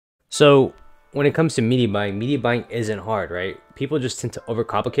So when it comes to media buying isn't hard, right? People just tend to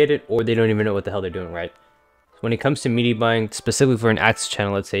overcomplicate it, or they don't even know what the hell they're doing, right? When it comes to media buying, specifically for an ads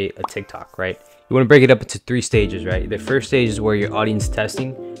channel, let's say a TikTok, right? You want to break it up into 3 stages, right? The first stage is where your audience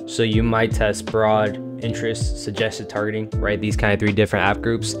testing. So you might test broad interest, suggested targeting, right? These kind of 3 different app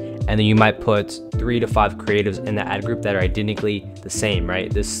groups. And then you might put 3 to 5 creatives in the ad group that are identically the same,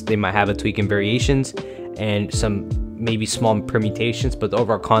 right? They might have a tweak in variations and some maybe small permutations, but the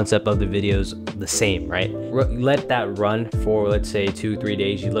overall concept of the video is the same, right? Let that run for, let's say, 2-3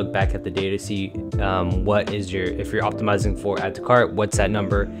 days. You look back at the data, see what is if you're optimizing for add to cart, what's that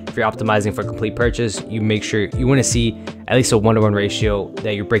number? If you're optimizing for complete purchase, you make sure you want to see at least a 1-to-1 ratio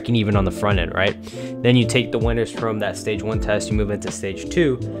that you're breaking even on the front end, right? Then you take the winners from that stage 1 test, you move into stage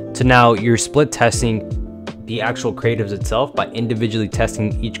 2 to now you're split testing the actual creatives itself by individually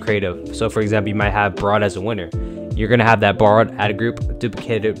testing each creative. So for example, you might have broad as a winner. You're gonna have that broad ad group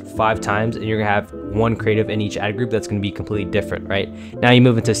duplicated 5 times, and you're gonna have 1 creative in each ad group that's gonna be completely different, right? Now you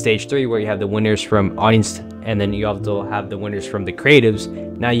move into stage 3 where you have the winners from audience, and then you also have the winners from the creatives.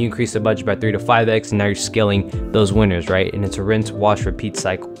 Now you increase the budget by 3 to 5x, and now you're scaling those winners, right? And it's a rinse, wash, repeat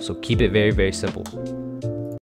cycle. So keep it very, very simple.